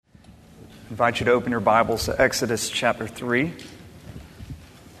invite you to open your Bibles to Exodus chapter 3.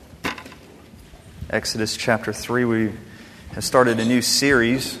 Exodus chapter 3, we have started a new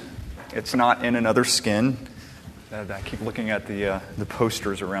series. It's not in another skin. I keep looking at the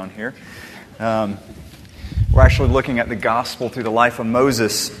posters around here. We're actually looking at the gospel through the life of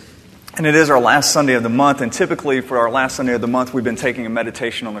Moses. And it is our last Sunday of the month. And typically for our last Sunday of the month, we've been taking a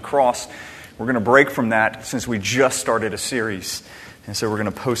meditation on the cross. We're going to break from that since we just started a series. And so we're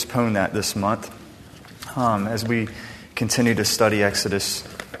going to postpone that this month as we continue to study Exodus,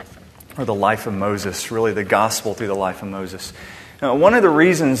 or the life of Moses, really the gospel through the life of Moses. Now, one of the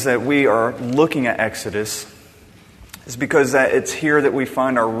reasons that we are looking at Exodus is because it's here that we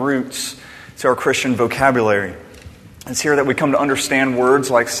find our roots to our Christian vocabulary. It's here that we come to understand words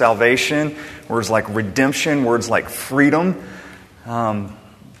like salvation, words like redemption, words like freedom.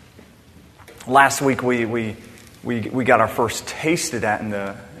 Last week we got our first taste of that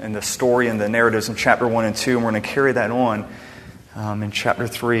in the story and the narratives in chapter 1 and 2, and we're going to carry that on in chapter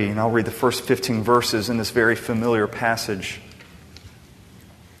 3. And I'll read the first 15 verses in this very familiar passage.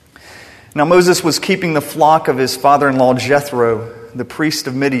 Now Moses was keeping the flock of his father-in-law Jethro, the priest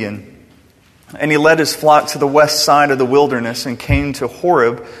of Midian. And he led his flock to the west side of the wilderness and came to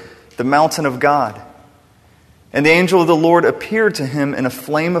Horeb, the mountain of God. And the angel of the Lord appeared to him in a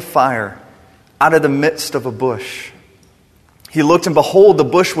flame of fire out of the midst of a bush. He looked, and behold, the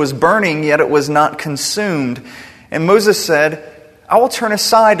bush was burning, yet it was not consumed. And Moses said, I will turn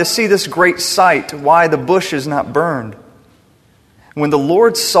aside to see this great sight, why the bush is not burned. When the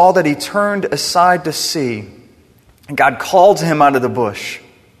Lord saw that he turned aside to see, God called to him out of the bush,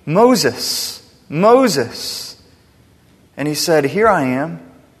 Moses, Moses. And he said, Here I am.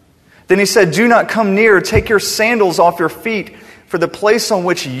 Then he said, Do not come near, take your sandals off your feet, for the place on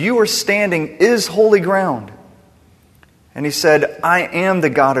which you are standing is holy ground. And he said, I am the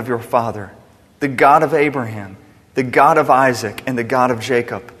God of your father, the God of Abraham, the God of Isaac, and the God of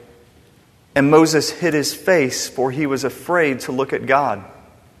Jacob. And Moses hid his face, for he was afraid to look at God.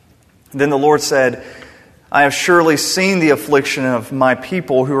 Then the Lord said, I have surely seen the affliction of my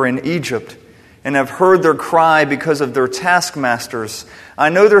people who are in Egypt, and have heard their cry because of their taskmasters. I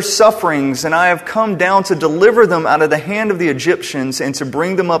know their sufferings, and I have come down to deliver them out of the hand of the Egyptians, and to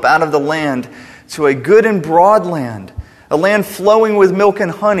bring them up out of the land to a good and broad land, a land flowing with milk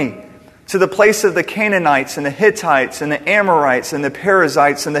and honey, to the place of the Canaanites and the Hittites and the Amorites and the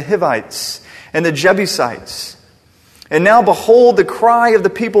Perizzites and the Hivites and the Jebusites. And now behold, the cry of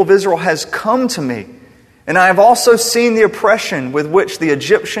the people of Israel has come to me, and I have also seen the oppression with which the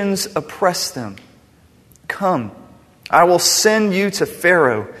Egyptians oppress them. Come, I will send you to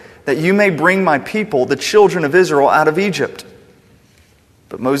Pharaoh, that you may bring my people, the children of Israel, out of Egypt.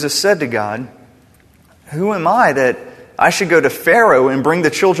 But Moses said to God, Who am I that I should go to Pharaoh and bring the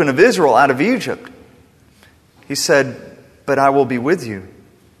children of Israel out of Egypt? He said, But I will be with you.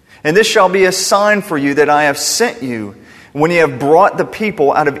 And this shall be a sign for you that I have sent you. When you have brought the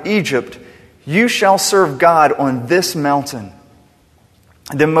people out of Egypt, you shall serve God on this mountain.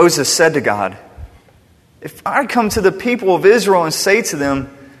 And then Moses said to God, If I come to the people of Israel and say to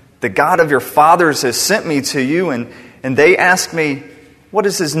them, The God of your fathers has sent me to you, and they ask me, What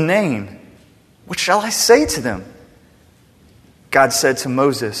is his name? What shall I say to them? God said to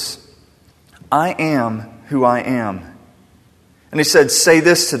Moses, I am who I am. And he said, Say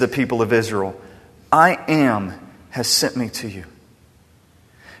this to the people of Israel, I am has sent me to you.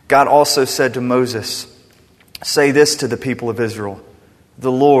 God also said to Moses, Say this to the people of Israel, The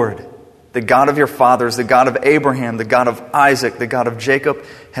Lord, the God of your fathers, the God of Abraham, the God of Isaac, the God of Jacob,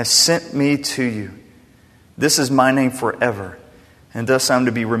 has sent me to you. This is my name forever, and thus I am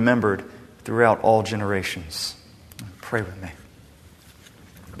to be remembered throughout all generations. Pray with me.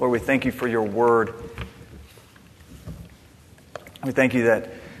 Lord, we thank you for your word. We thank you that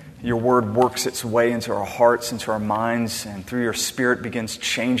your word works its way into our hearts, into our minds, and through your Spirit begins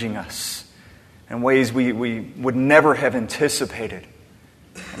changing us in ways we would never have anticipated.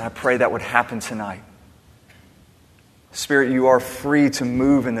 And I pray that would happen tonight. Spirit, you are free to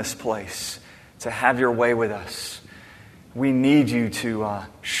move in this place, to have your way with us. We need you to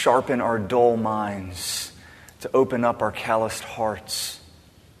sharpen our dull minds, to open up our calloused hearts.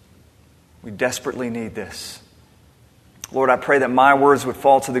 We desperately need this. Lord, I pray that my words would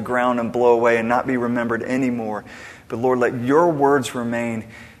fall to the ground and blow away and not be remembered anymore. But Lord, let your words remain,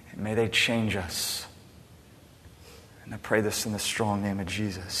 and may they change us. And I pray this in the strong name of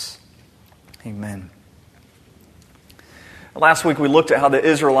Jesus. Amen. Last week we looked at how the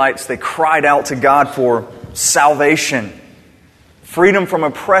Israelites, they cried out to God for salvation, freedom from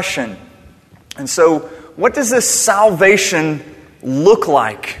oppression. And so what does this salvation look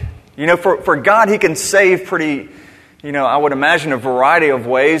like? For God, He can save pretty, I would imagine a variety of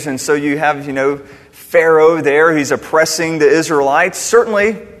ways. And so you have, Pharaoh there. He's oppressing the Israelites.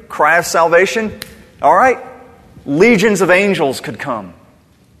 Certainly, cry of salvation. All right. Legions of angels could come.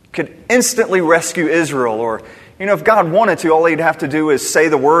 Could instantly rescue Israel. Or, if God wanted to, all He'd have to do is say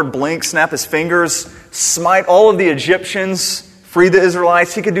the word, blink, snap His fingers, smite all of the Egyptians, free the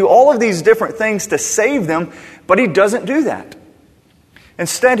Israelites. He could do all of these different things to save them, but He doesn't do that.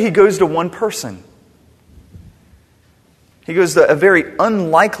 Instead, He goes to one person. He goes to a very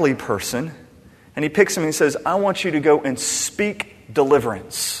unlikely person, and He picks him and He says, I want you to go and speak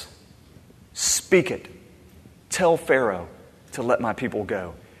deliverance. Speak it. Tell Pharaoh to let my people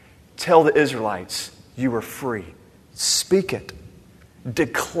go. Tell the Israelites, you are free. Speak it.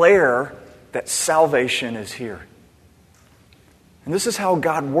 Declare that salvation is here. And this is how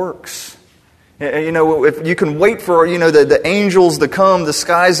God works. If you can wait for, the angels to come, the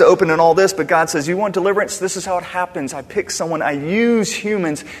skies to open and all this, but God says, you want deliverance? This is how it happens. I pick someone, I use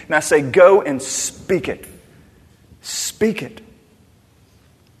humans, and I say, go and speak it. Speak it.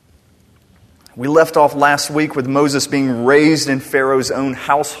 We left off last week with Moses being raised in Pharaoh's own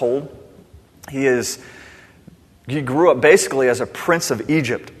household. He grew up basically as a prince of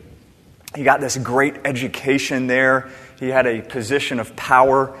Egypt. He got this great education there. He had a position of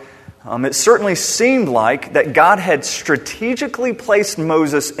power. It certainly seemed like that God had strategically placed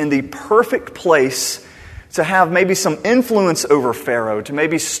Moses in the perfect place to have maybe some influence over Pharaoh, to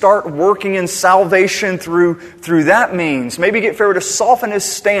maybe start working in salvation through that means, maybe get Pharaoh to soften his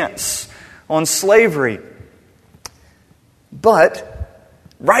stance on slavery. But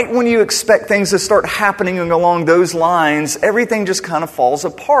right when you expect things to start happening along those lines, everything just kind of falls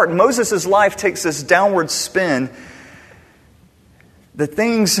apart. Moses' life takes this downward spin. The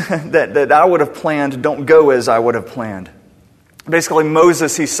things that I would have planned don't go as I would have planned. Basically,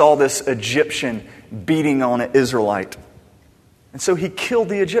 Moses, he saw this Egyptian beating on an Israelite. And so he killed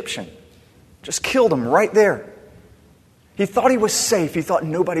the Egyptian. Just killed him right there. He thought he was safe. He thought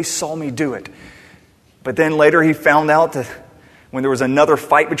nobody saw me do it. But then later he found out that when there was another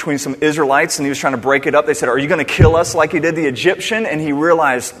fight between some Israelites and he was trying to break it up, they said, are you going to kill us like you did the Egyptian? And he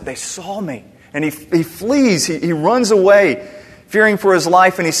realized, they saw me. And he flees. He runs away, fearing for his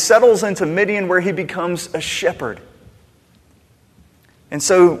life, and he settles into Midian where he becomes a shepherd. And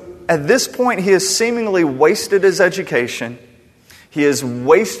so at this point, he has seemingly wasted his education. He has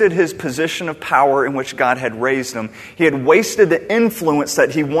wasted his position of power in which God had raised him. He had wasted the influence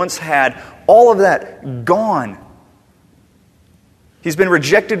that he once had. All of that gone. He's been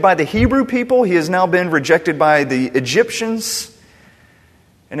rejected by the Hebrew people. He has now been rejected by the Egyptians.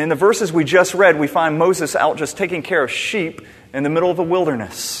 And in the verses we just read, we find Moses out just taking care of sheep in the middle of the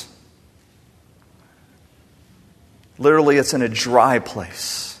wilderness. Literally, it's in a dry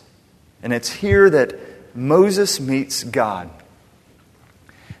place. And it's here that Moses meets God.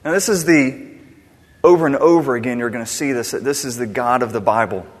 Now, this is over and over again, you're going to see this, that this is the God of the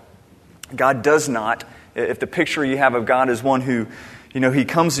Bible. God does not, if the picture you have of God is one who, He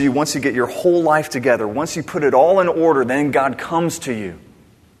comes to you once you get your whole life together, once you put it all in order, then God comes to you.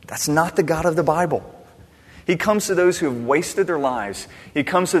 That's not the God of the Bible. He comes to those who have wasted their lives. He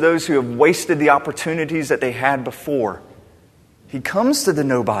comes to those who have wasted the opportunities that they had before. He comes to the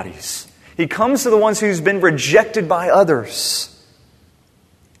nobodies. He comes to the ones who's been rejected by others.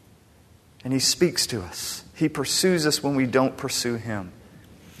 And He speaks to us. He pursues us when we don't pursue Him.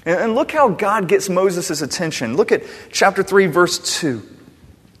 And look how God gets Moses' attention. Look at chapter 3, verse 2.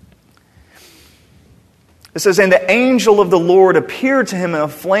 It says, and the angel of the Lord appeared to him in a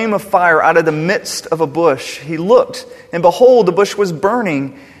flame of fire out of the midst of a bush. He looked, and behold, the bush was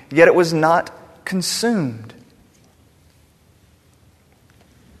burning, yet it was not consumed.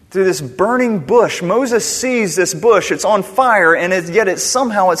 Through this burning bush, Moses sees this bush. It's on fire, and yet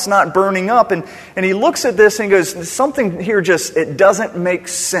somehow it's not burning up. And he looks at this and he goes, something here it doesn't make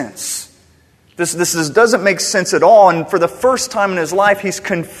sense. This doesn't make sense at all. And for the first time in his life, he's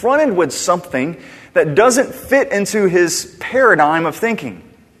confronted with something that doesn't fit into his paradigm of thinking.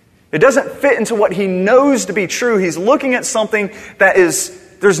 It doesn't fit into what he knows to be true. He's looking at something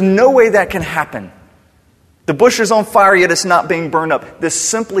there's no way that can happen. The bush is on fire, yet it's not being burned up. This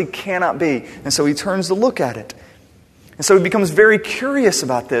simply cannot be. And so he turns to look at it. And so he becomes very curious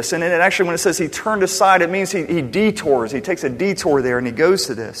about this. And actually, when it says he turned aside, it means he detours. He takes a detour there and he goes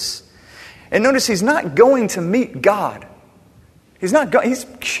to this. And notice he's not going to meet God. He's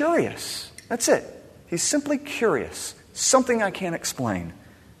curious. That's it. He's simply curious. Something I can't explain.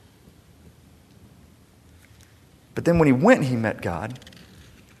 But then when he went, he met God.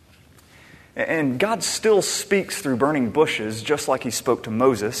 And God still speaks through burning bushes, just like He spoke to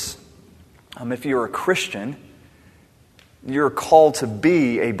Moses. If you're a Christian, you're called to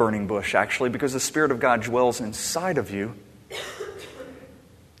be a burning bush, actually, because the Spirit of God dwells inside of you.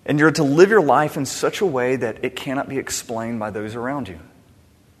 And you're to live your life in such a way that it cannot be explained by those around you.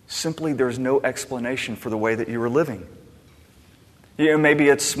 Simply, there's no explanation for the way that you are living. Maybe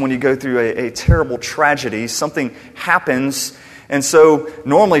it's when you go through a terrible tragedy, something happens, and so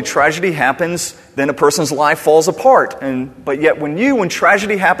normally tragedy happens, then a person's life falls apart. But yet when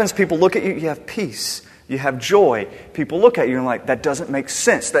tragedy happens, people look at you, you have peace, you have joy. People look at you and like, that doesn't make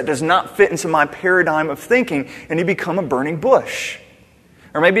sense. That does not fit into my paradigm of thinking, and you become a burning bush.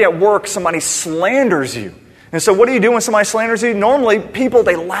 Or maybe at work, somebody slanders you. And so what do you do when somebody slanders you? Normally, people,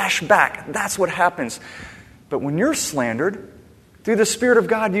 they lash back. That's what happens. But when you're slandered, through the Spirit of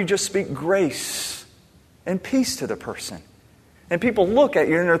God, you just speak grace and peace to the person. And people look at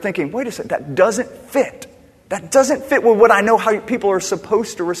you and they're thinking, wait a second, that doesn't fit. That doesn't fit with what I know how people are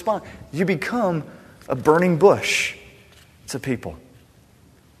supposed to respond. You become a burning bush to people.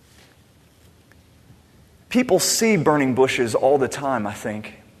 People see burning bushes all the time, I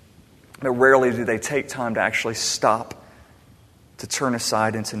think. But rarely do they take time to actually stop, to turn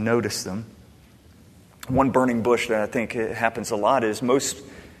aside and to notice them. One burning bush that I think it happens a lot is most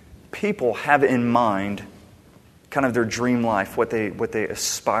people have in mind kind of their dream life, what they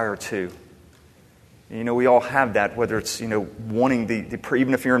aspire to. We all have that, whether it's, wanting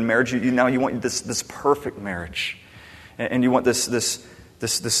even if you're in marriage, you want this perfect marriage. And you want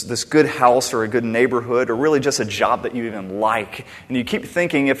this good house or a good neighborhood or really just a job that you even like. And you keep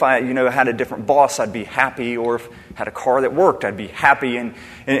thinking, if I had a different boss, I'd be happy, or if I had a car that worked, I'd be happy. And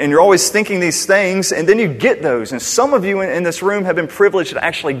you're always thinking these things, and then you get those. And some of you in this room have been privileged to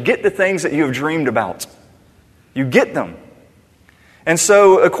actually get the things that you have dreamed about. You get them. And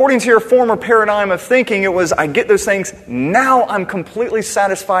so, according to your former paradigm of thinking, it was, I get those things, now I'm completely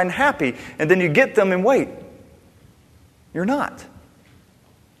satisfied and happy. And then you get them and wait, you're not.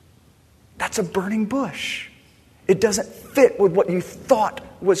 That's a burning bush. It doesn't fit with what you thought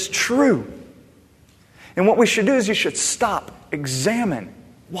was true. And what we should do is you should stop, examine.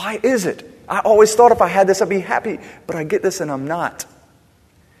 Why is it? I always thought if I had this, I'd be happy, but I get this and I'm not.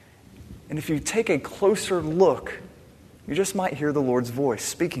 And if you take a closer look, you just might hear the Lord's voice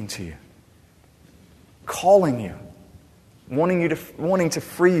speaking to you, calling you, wanting to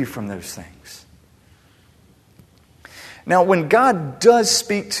free you from those things. Now, when God does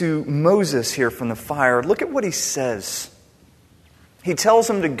speak to Moses here from the fire, look at what he says. He tells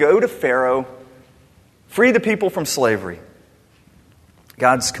him to go to Pharaoh, free the people from slavery.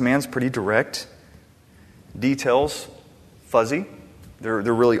 God's command's pretty direct. Details, fuzzy. There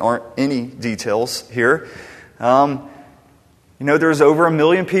really aren't any details here. There's over 1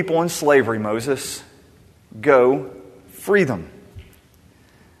 million people in slavery, Moses. Go, free them.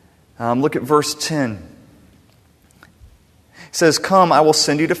 Look at verse 10. It says, "Come, I will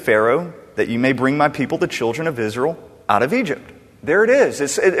send you to Pharaoh, that you may bring my people, the children of Israel, out of Egypt." There it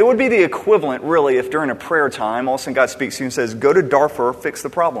is. It would be the equivalent, really, if during a prayer time, all of a sudden God speaks to you and says, go to Darfur, fix the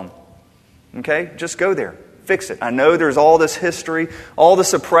problem. Okay? Just go there. Fix it. I know there's all this history, all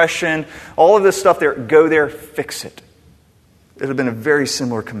this oppression, all of this stuff there. Go there, fix it. It would have been a very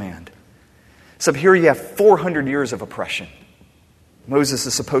similar command. Except here you have 400 years of oppression. Moses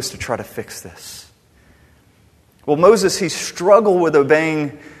is supposed to try to fix this. Well, Moses, he struggled with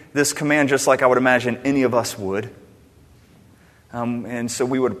obeying this command just like I would imagine any of us would. And so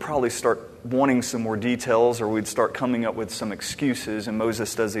we would probably start wanting some more details, or we'd start coming up with some excuses, and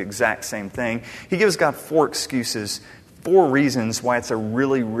Moses does the exact same thing. He gives God 4 excuses, 4 reasons why it's a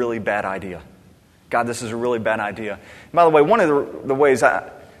really, really bad idea. God, this is a really bad idea. And by the way, one of the ways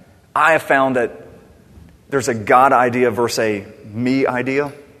I have found that there's a God idea versus a me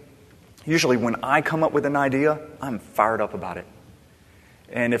idea. Usually when I come up with an idea, I'm fired up about it.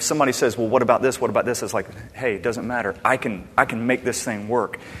 And if somebody says, well, what about this? What about this? It's like, hey, it doesn't matter. I can make this thing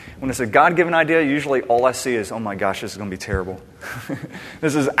work. When it's a God-given idea, usually all I see is, oh my gosh, this is going to be terrible.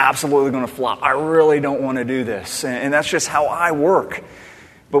 This is absolutely going to flop. I really don't want to do this. And that's just how I work.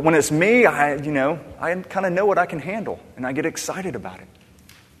 But when it's me, I kind of know what I can handle. And I get excited about it.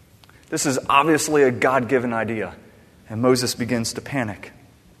 This is obviously a God-given idea. And Moses begins to panic.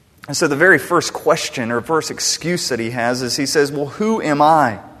 And so the very first question or first excuse that he has is he says, well, who am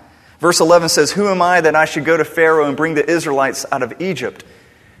I? Verse 11 says, who am I that I should go to Pharaoh and bring the Israelites out of Egypt?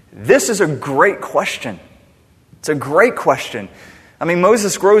 This is a great question. It's a great question. I mean,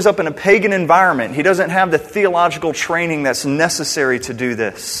 Moses grows up in a pagan environment. He doesn't have the theological training that's necessary to do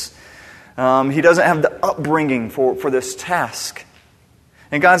this. He doesn't have the upbringing for this task.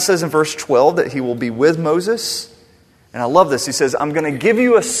 And God says in verse 12 that he will be with Moses. And I love this. He says, I'm going to give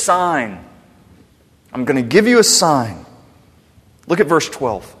you a sign. I'm going to give you a sign. Look at verse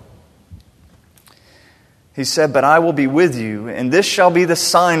 12. He said, "But I will be with you, and this shall be the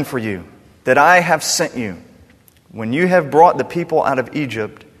sign for you, that I have sent you. When you have brought the people out of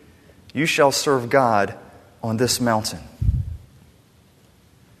Egypt, you shall serve God on this mountain."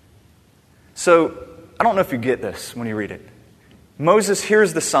 So, I don't know if you get this when you read it. Moses,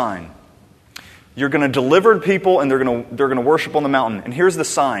 here's the sign. You're going to deliver people, and they're going to worship on the mountain. And here's the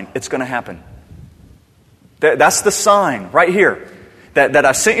sign. It's going to happen. That's the sign right here. That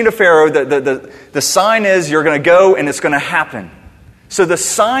I sent you to Pharaoh. The sign is you're going to go, and it's going to happen. So the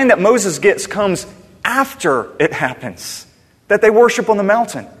sign that Moses gets comes after it happens. That they worship on the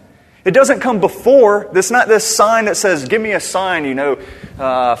mountain. It doesn't come before. It's not this sign that says, give me a sign,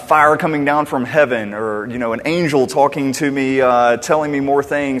 fire coming down from heaven, or, an angel talking to me, telling me more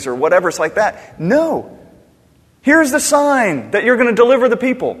things, or whatever. It's like that. No. Here's the sign that you're going to deliver the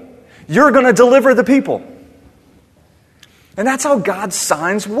people. You're going to deliver the people. And that's how God's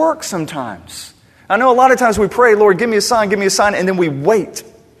signs work sometimes. I know a lot of times we pray, Lord, give me a sign, and then we wait.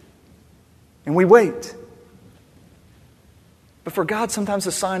 And we wait. But for God, sometimes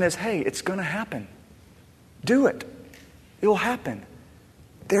the sign is, hey, it's going to happen. Do it. It'll happen.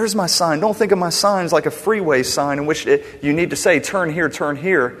 There's my sign. Don't think of my signs like a freeway sign in which you need to say, turn here, turn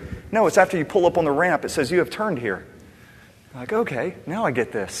here. No, it's after you pull up on the ramp, it says, you have turned here. Like, okay, now I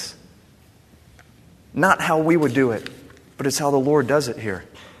get this. Not how we would do it, but it's how the Lord does it here.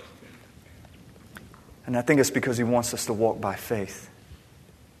 And I think it's because He wants us to walk by faith.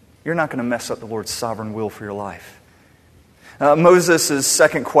 You're not going to mess up the Lord's sovereign will for your life. Moses'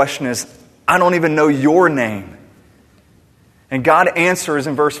 second question is, I don't even know your name. And God answers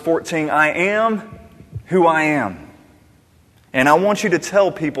in verse 14, I am who I am. And I want you to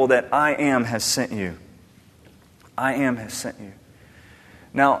tell people that I am has sent you. I am has sent you.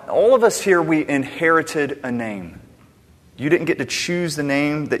 Now, all of us here, we inherited a name. You didn't get to choose the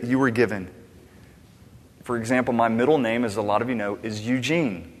name that you were given. For example, my middle name, as a lot of you know, is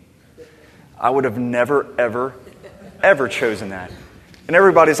Eugene. I would have never, ever chosen that. And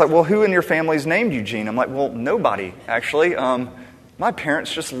everybody's like, well, who in your family is named Eugene? I'm like, well, nobody, actually. My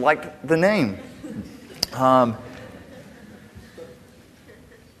parents just liked the name. But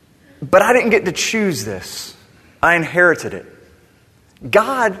I didn't get to choose this. I inherited it.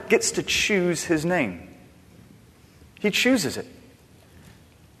 God gets to choose His name. He chooses it.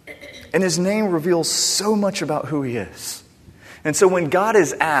 And His name reveals so much about who He is. And so when God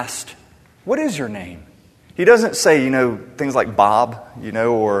is asked, what is your name? He doesn't say, things like Bob,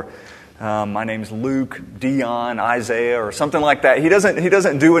 or my name's Luke, Dion, Isaiah, or something like that. He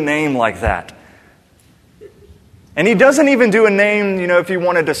doesn't do a name like that. And He doesn't even do a name, if you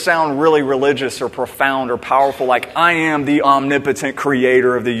wanted to sound really religious or profound or powerful, like I am the omnipotent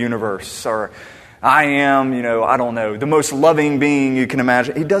creator of the universe, or I am, I don't know, the most loving being you can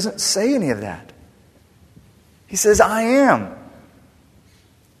imagine. He doesn't say any of that. He says, I am.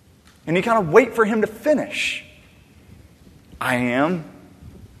 And you kind of wait for Him to finish. I am.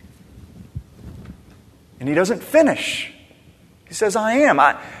 And He doesn't finish. He says, I am.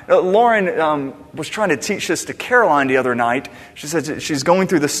 Lauren was trying to teach this to Caroline the other night. She said she's going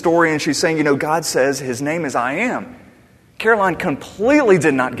through the story and she's saying, God says His name is I am. Caroline completely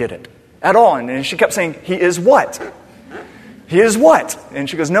did not get it at all. And she kept saying, He is what? He is what? And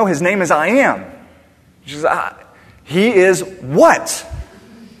she goes, no, His name is I am. She says, He is what?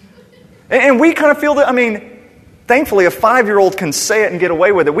 And we kind of feel that, thankfully a 5-year-old can say it and get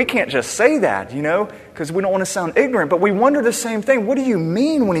away with it. We can't just say that, because we don't want to sound ignorant. But we wonder the same thing. What do you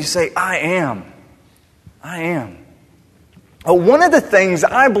mean when you say, I am? I am. One of the things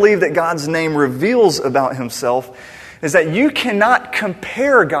I believe that God's name reveals about Himself is that you cannot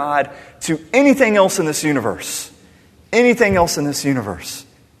compare God to anything else in this universe. Anything else in this universe.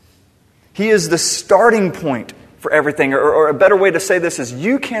 He is the starting point for everything. Or a better way to say this is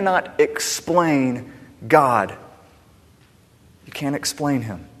you cannot explain God. You can't explain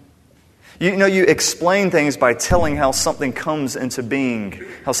Him. You explain things by telling how something comes into being,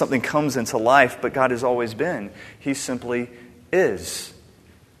 how something comes into life, but God has always been. He simply is.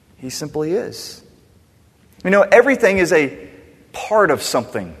 He simply is. Everything is a part of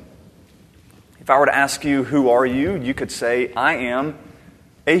something. If I were to ask you, who are you? You could say, I am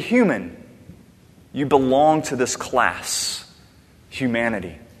a human. You belong to this class,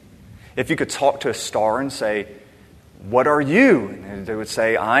 humanity. If you could talk to a star and say, what are you? And they would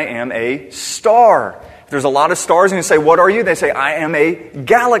say, I am a star. If there's a lot of stars and you say, what are you? They say, I am a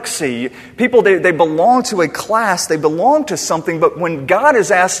galaxy. People, they belong to a class. They belong to something. But when God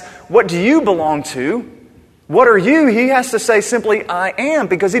is asked, what do you belong to? What are you? He has to say simply, I am,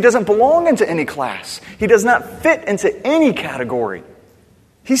 because he doesn't belong into any class. He does not fit into any category.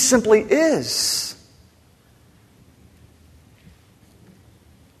 He simply is.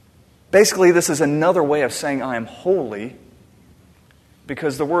 Basically, this is another way of saying I am holy,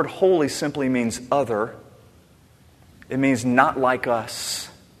 because the word holy simply means other. It means not like us.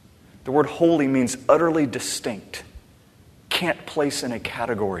 The word holy means utterly distinct. Can't place in a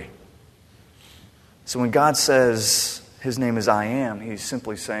category. So when God says His name is I am, He's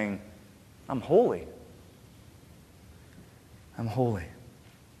simply saying, I'm holy. I'm holy.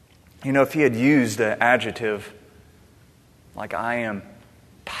 You know, if He had used an adjective like I am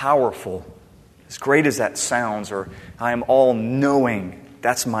powerful, as great as that sounds, or I am all-knowing,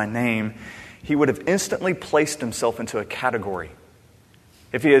 that's my name, He would have instantly placed Himself into a category.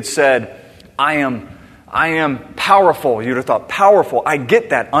 If He had said, I am powerful, you'd have thought, powerful, I get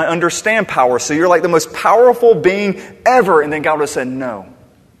that, I understand power, so you're like the most powerful being ever. And then God would have said, no,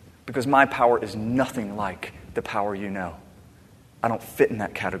 because my power is nothing like the power you know. I don't fit in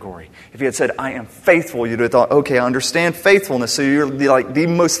that category. If He had said, I am faithful, you'd have thought, okay, I understand faithfulness, so you're like the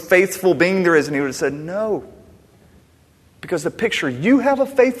most faithful being there is. And He would have said, no, because the picture you have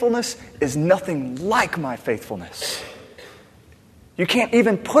of faithfulness is nothing like my faithfulness. You can't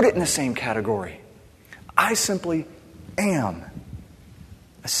even put it in the same category. I simply am.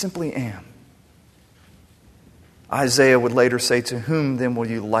 I simply am. Isaiah would later say, to whom then will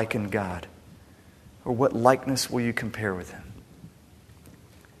you liken God? Or what likeness will you compare with Him?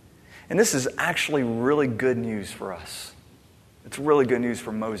 And this is actually really good news for us. It's really good news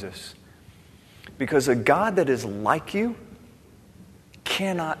for Moses. Because a God that is like you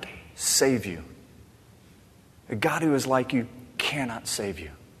cannot save you. A God who is like you cannot save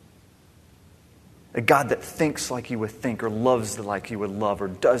you. A God that thinks like you would think, or loves like you would love, or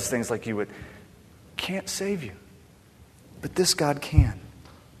does things like you would, can't save you. But this God can.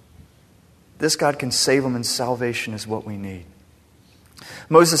 This God can save them, and salvation is what we need.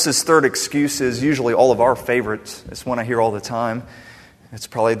 Moses' third excuse is usually all of our favorites. It's one I hear all the time. It's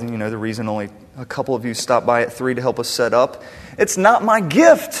probably the reason only a couple of you stopped by at 3 to help us set up. It's not my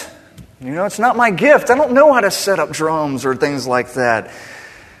gift. It's not my gift. I don't know how to set up drums or things like that.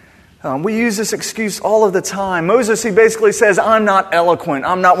 We use this excuse all of the time. Moses, he basically says, I'm not eloquent.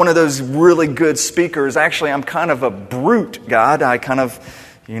 I'm not one of those really good speakers. Actually, I'm kind of a brute, God.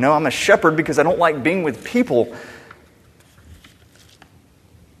 I'm a shepherd because I don't like being with people.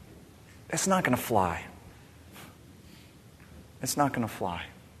 It's not going to fly. It's not going to fly.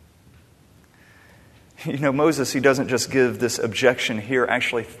 Moses, he doesn't just give this objection here.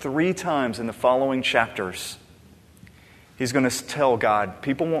 Actually, 3 times in the following chapters, he's going to tell God,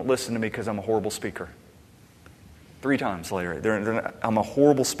 people won't listen to me because I'm a horrible speaker. 3 times later, I'm a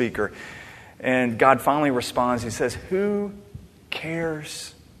horrible speaker. And God finally responds. He says, who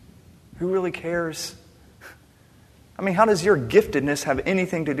cares? Who really cares? How does your giftedness have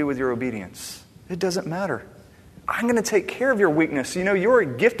anything to do with your obedience? It doesn't matter. I'm going to take care of your weakness. Your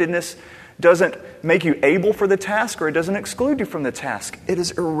giftedness doesn't make you able for the task, or it doesn't exclude you from the task. It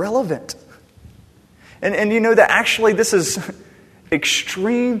is irrelevant. And that actually this is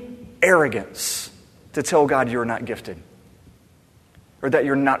extreme arrogance to tell God you're not gifted, or that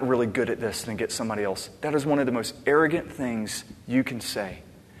you're not really good at this, and get somebody else. That is one of the most arrogant things you can say.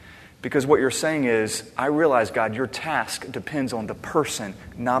 Because what you're saying is, I realize, God, your task depends on the person,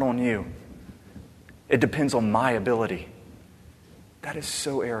 not on you. It depends on my ability. That is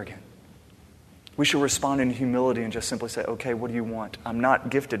so arrogant. We should respond in humility and just simply say, okay, what do you want? I'm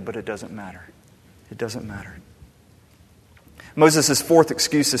not gifted, but it doesn't matter. It doesn't matter. Moses' fourth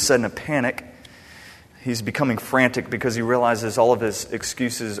excuse is said in a panic. He's becoming frantic because he realizes all of his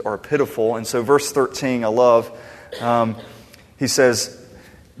excuses are pitiful. And so verse 13, I love, he says,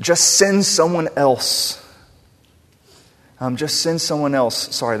 just send someone else. Just send someone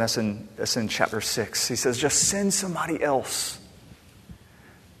else. Sorry, that's in chapter 6. He says, just send somebody else.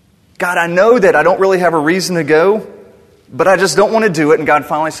 God, I know that I don't really have a reason to go, but I just don't want to do it. And God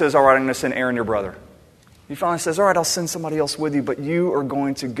finally says, all right, I'm going to send Aaron, your brother. He finally says, all right, I'll send somebody else with you, but you are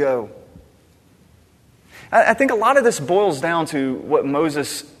going to go. I think a lot of this boils down to what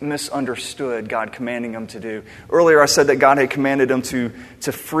Moses misunderstood God commanding him to do. Earlier I said that God had commanded him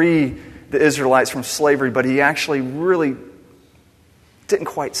to free the Israelites from slavery, but he actually really didn't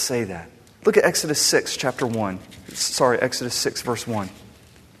quite say that. Look at Exodus 6, Exodus 6, verse 1.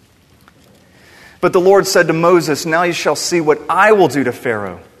 But the Lord said to Moses, now you shall see what I will do to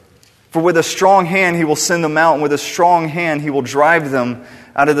Pharaoh. For with a strong hand he will send them out, and with a strong hand he will drive them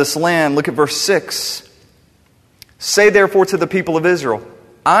out of this land. Look at verse 6. Say therefore to the people of Israel,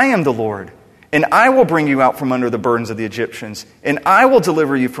 I am the Lord, And I will bring you out from under the burdens of the Egyptians, and I will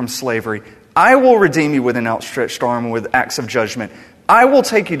deliver you from slavery. I will redeem you with an outstretched arm and with acts of judgment. I will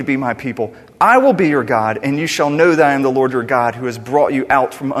take you to be my people. I will be your God, and you shall know that I am the Lord your God, who has brought you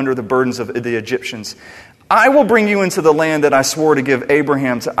out from under the burdens of the Egyptians. I will bring you into the land that I swore to give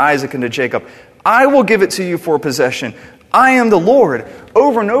Abraham, to Isaac, and to Jacob. I will give it to you for a possession. I am the Lord.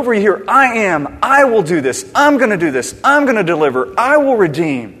 Over and over you hear, I am. I will do this. I'm going to do this. I'm going to deliver. I will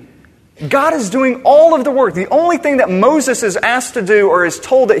redeem. God is doing all of the work. The only thing that Moses is asked to do or is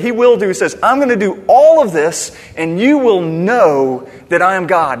told that he will do, he says, I'm going to do all of this and you will know that I am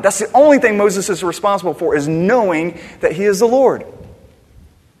God. That's the only thing Moses is responsible for, is knowing that he is the Lord.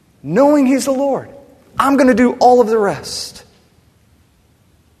 Knowing he's the Lord. I'm going to do all of the rest.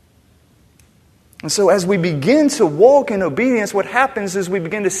 And so as we begin to walk in obedience, what happens is we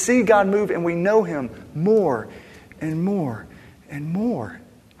begin to see God move and we know him more and more and more.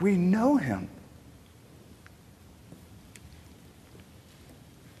 We know him.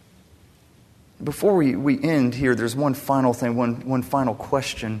 Before we end here, there's one final thing, one final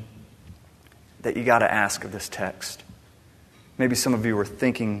question that you got to ask of this text. Maybe some of you were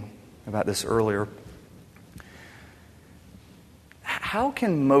thinking about this earlier. How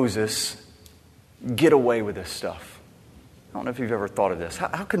can Moses get away with this stuff? I don't know if you've ever thought of this.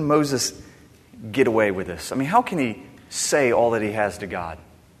 How can Moses get away with this? I mean, how can he say all that he has to God?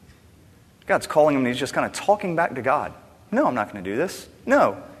 God's calling him and he's just kind of talking back to God. No, I'm not going to do this.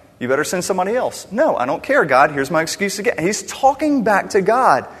 No, you better send somebody else. No, I don't care, God. Here's my excuse again. He's talking back to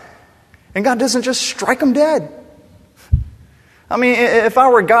God. And God doesn't just strike him dead. I mean, if I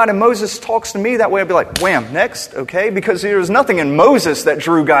were God and Moses talks to me that way, I'd be like, wham, next, okay? Because there's nothing in Moses that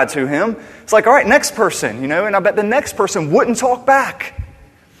drew God to him. It's like, all right, next person, and I bet the next person wouldn't talk back.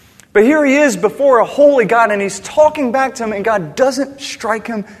 But here he is before a holy God, and he's talking back to him, and God doesn't strike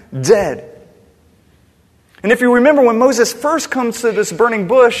him dead. And if you remember, when Moses first comes to this burning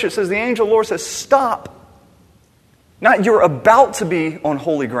bush, it says the angel of the Lord says, stop. Not you're about to be on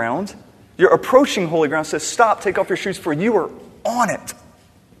holy ground. You're approaching holy ground. It says, stop, take off your shoes, for you are on it.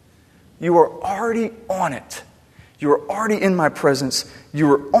 You are already on it. You are already in my presence.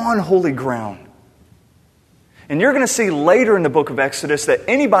 You are on holy ground. And you're going to see later in the book of Exodus that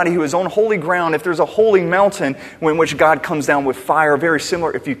anybody who is on holy ground, if there's a holy mountain in which God comes down with fire, very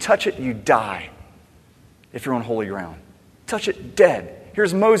similar, if you touch it, you die. If you're on holy ground. Touch it, dead.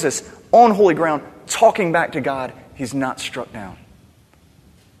 Here's Moses on holy ground, talking back to God. He's not struck down.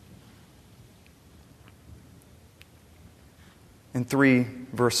 In 3,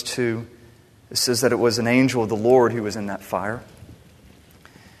 verse 2, it says that it was an angel of the Lord who was in that fire.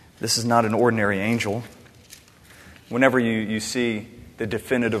 This is not an ordinary angel. Whenever you see the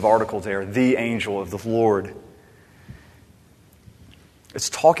definitive article there, the angel of the Lord, it's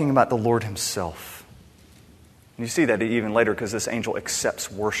talking about the Lord himself. And you see that even later because this angel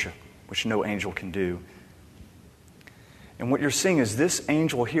accepts worship, which no angel can do. And what you're seeing is this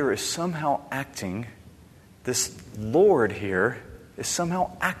angel here is somehow acting, this Lord here is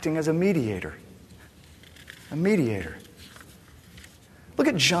somehow acting as a mediator. A mediator. Look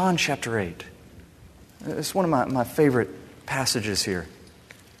at John chapter 8. It's one of my favorite passages here.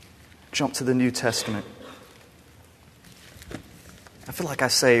 Jump to the New Testament. I feel like I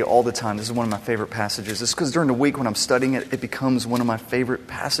say all the time, this is one of my favorite passages. It's because during the week when I'm studying it, it becomes one of my favorite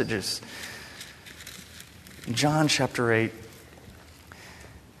passages. John chapter 8.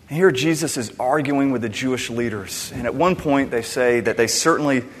 And here Jesus is arguing with the Jewish leaders. And at one point they say that they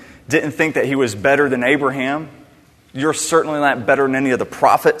certainly didn't think that he was better than Abraham. You're certainly not better than any of the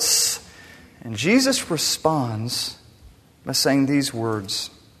prophets. And Jesus responds by saying these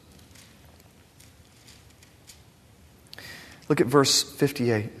words. Look at verse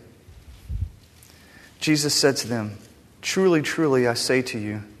 58. Jesus said to them, "Truly, truly, I say to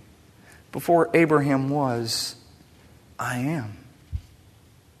you, before Abraham was, I am."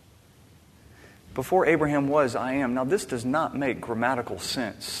 Before Abraham was, I am. Now, this does not make grammatical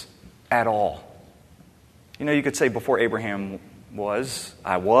sense at all. You could say before Abraham was,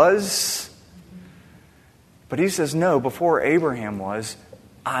 I was. But he says, no, before Abraham was,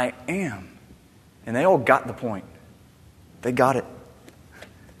 I am. And they all got the point. They got it.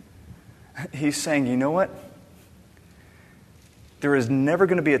 He's saying, you know what? There is never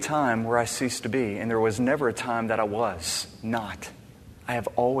going to be a time where I cease to be, and there was never a time that I was not. I have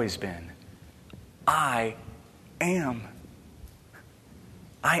always been. I am.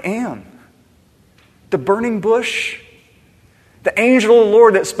 I am. The burning bush, the angel of the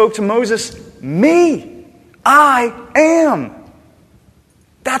Lord that spoke to Moses, me. I am.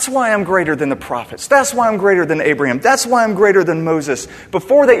 That's why I'm greater than the prophets. That's why I'm greater than Abraham. That's why I'm greater than Moses.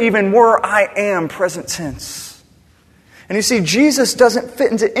 Before they even were, I am, present tense. And you see, Jesus doesn't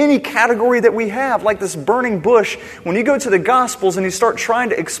fit into any category that we have, like this burning bush. When you go to the Gospels and you start trying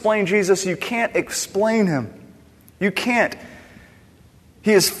to explain Jesus, you can't explain him. You can't.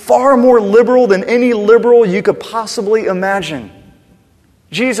 He is far more liberal than any liberal you could possibly imagine.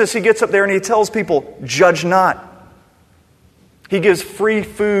 Jesus, he gets up there and he tells people, judge not. He gives free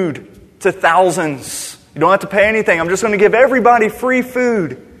food to thousands. You don't have to pay anything. I'm just going to give everybody free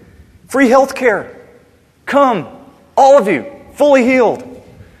food, free health care. Come. All of you, fully healed.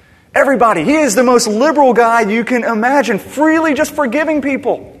 Everybody. He is the most liberal guy you can imagine, freely just forgiving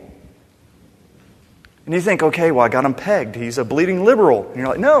people. And you think, okay, well, I got him pegged. He's a bleeding liberal. And you're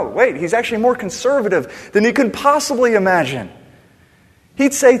like, no, wait, he's actually more conservative than you could possibly imagine.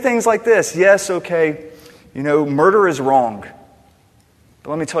 He'd say things like this, yes, okay, murder is wrong. But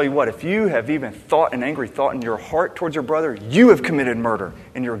let me tell you what, if you have even thought an angry thought in your heart towards your brother, you have committed murder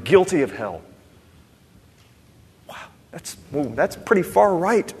and you're guilty of hell. That's pretty far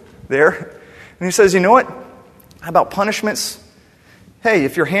right there. And he says, you know what? How about punishments? Hey,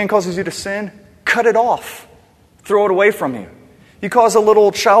 if your hand causes you to sin, cut it off. Throw it away from you. You cause a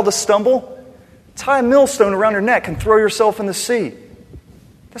little child to stumble, tie a millstone around your neck and throw yourself in the sea.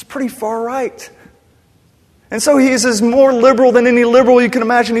 That's pretty far right. And so he is as more liberal than any liberal you can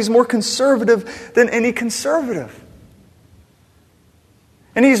imagine. He's more conservative than any conservative.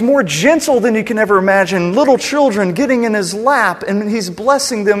 And he's more gentle than you can ever imagine. Little children getting in his lap and he's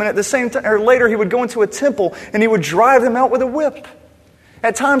blessing them. And at the same time, or later he would go into a temple and he would drive them out with a whip.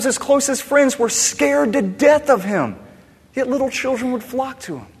 At times his closest friends were scared to death of him. Yet little children would flock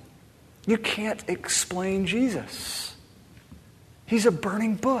to him. You can't explain Jesus. He's a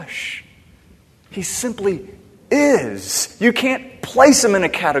burning bush. He simply is. You can't place him in a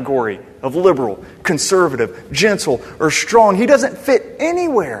category of liberal, conservative, gentle, or strong. He doesn't fit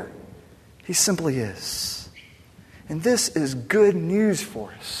anywhere. He simply is. And this is good news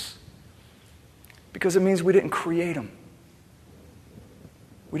for us because it means we didn't create him.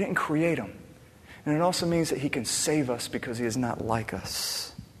 We didn't create him. And it also means that he can save us because he is not like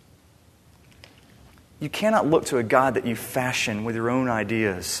us. You cannot look to a God that you fashion with your own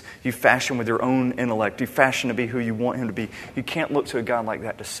ideas. You fashion with your own intellect. You fashion to be who you want him to be. You can't look to a God like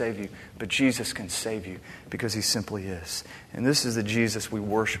that to save you. But Jesus can save you because he simply is. And this is the Jesus we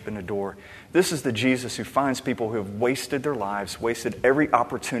worship and adore. This is the Jesus who finds people who have wasted their lives, wasted every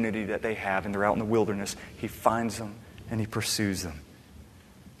opportunity that they have, and they're out in the wilderness. He finds them and he pursues them.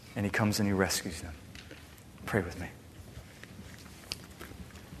 And he comes and he rescues them. Pray with me.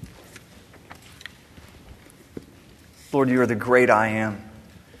 Lord, you are the great I am.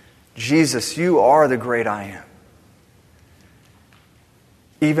 Jesus, you are the great I am.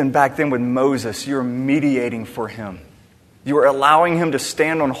 Even back then with Moses, you're mediating for him. You are allowing him to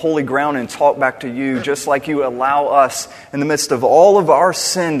stand on holy ground and talk back to you, just like you allow us in the midst of all of our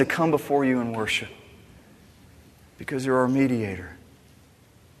sin to come before you and worship. Because you're our mediator.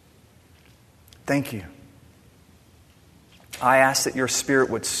 Thank you. I ask that your Spirit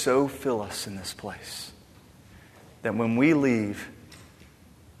would so fill us in this place that when we leave,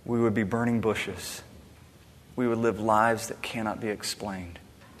 we would be burning bushes. We would live lives that cannot be explained.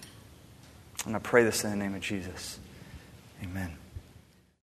 And I pray this in the name of Jesus. Amen.